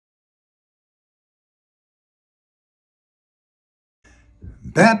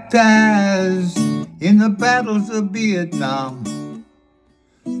Baptized in the battles of Vietnam,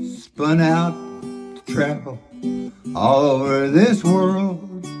 spun out to travel all over this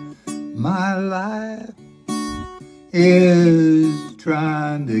world. My life is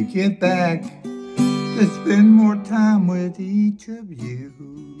trying to get back to spend more time with each of you.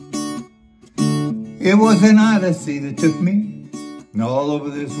 It was an odyssey that took me all over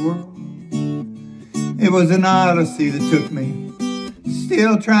this world. It was an odyssey that took me,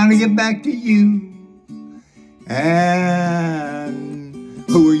 still trying to get back to you. And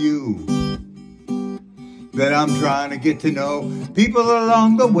who are you that I'm trying to get to know? People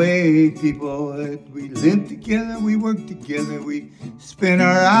along the way, people that we live together, we work together, we spend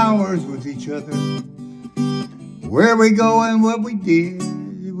our hours with each other. Where we go and what we did,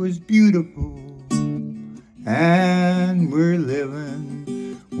 it was beautiful. And we're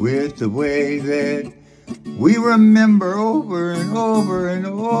living with the way that we remember over and over and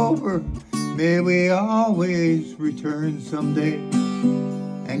over. May we always return someday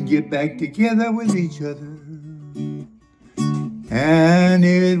and get back together with each other. And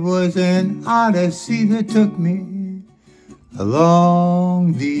it was an odyssey that took me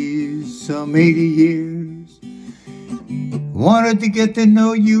along these some 80 years. Wanted to get to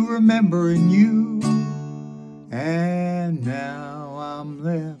know you, remembering you. And now I'm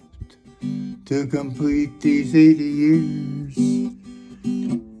left to complete these 80 years.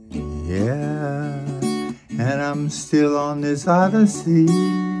 Yeah, and I'm still on this odyssey.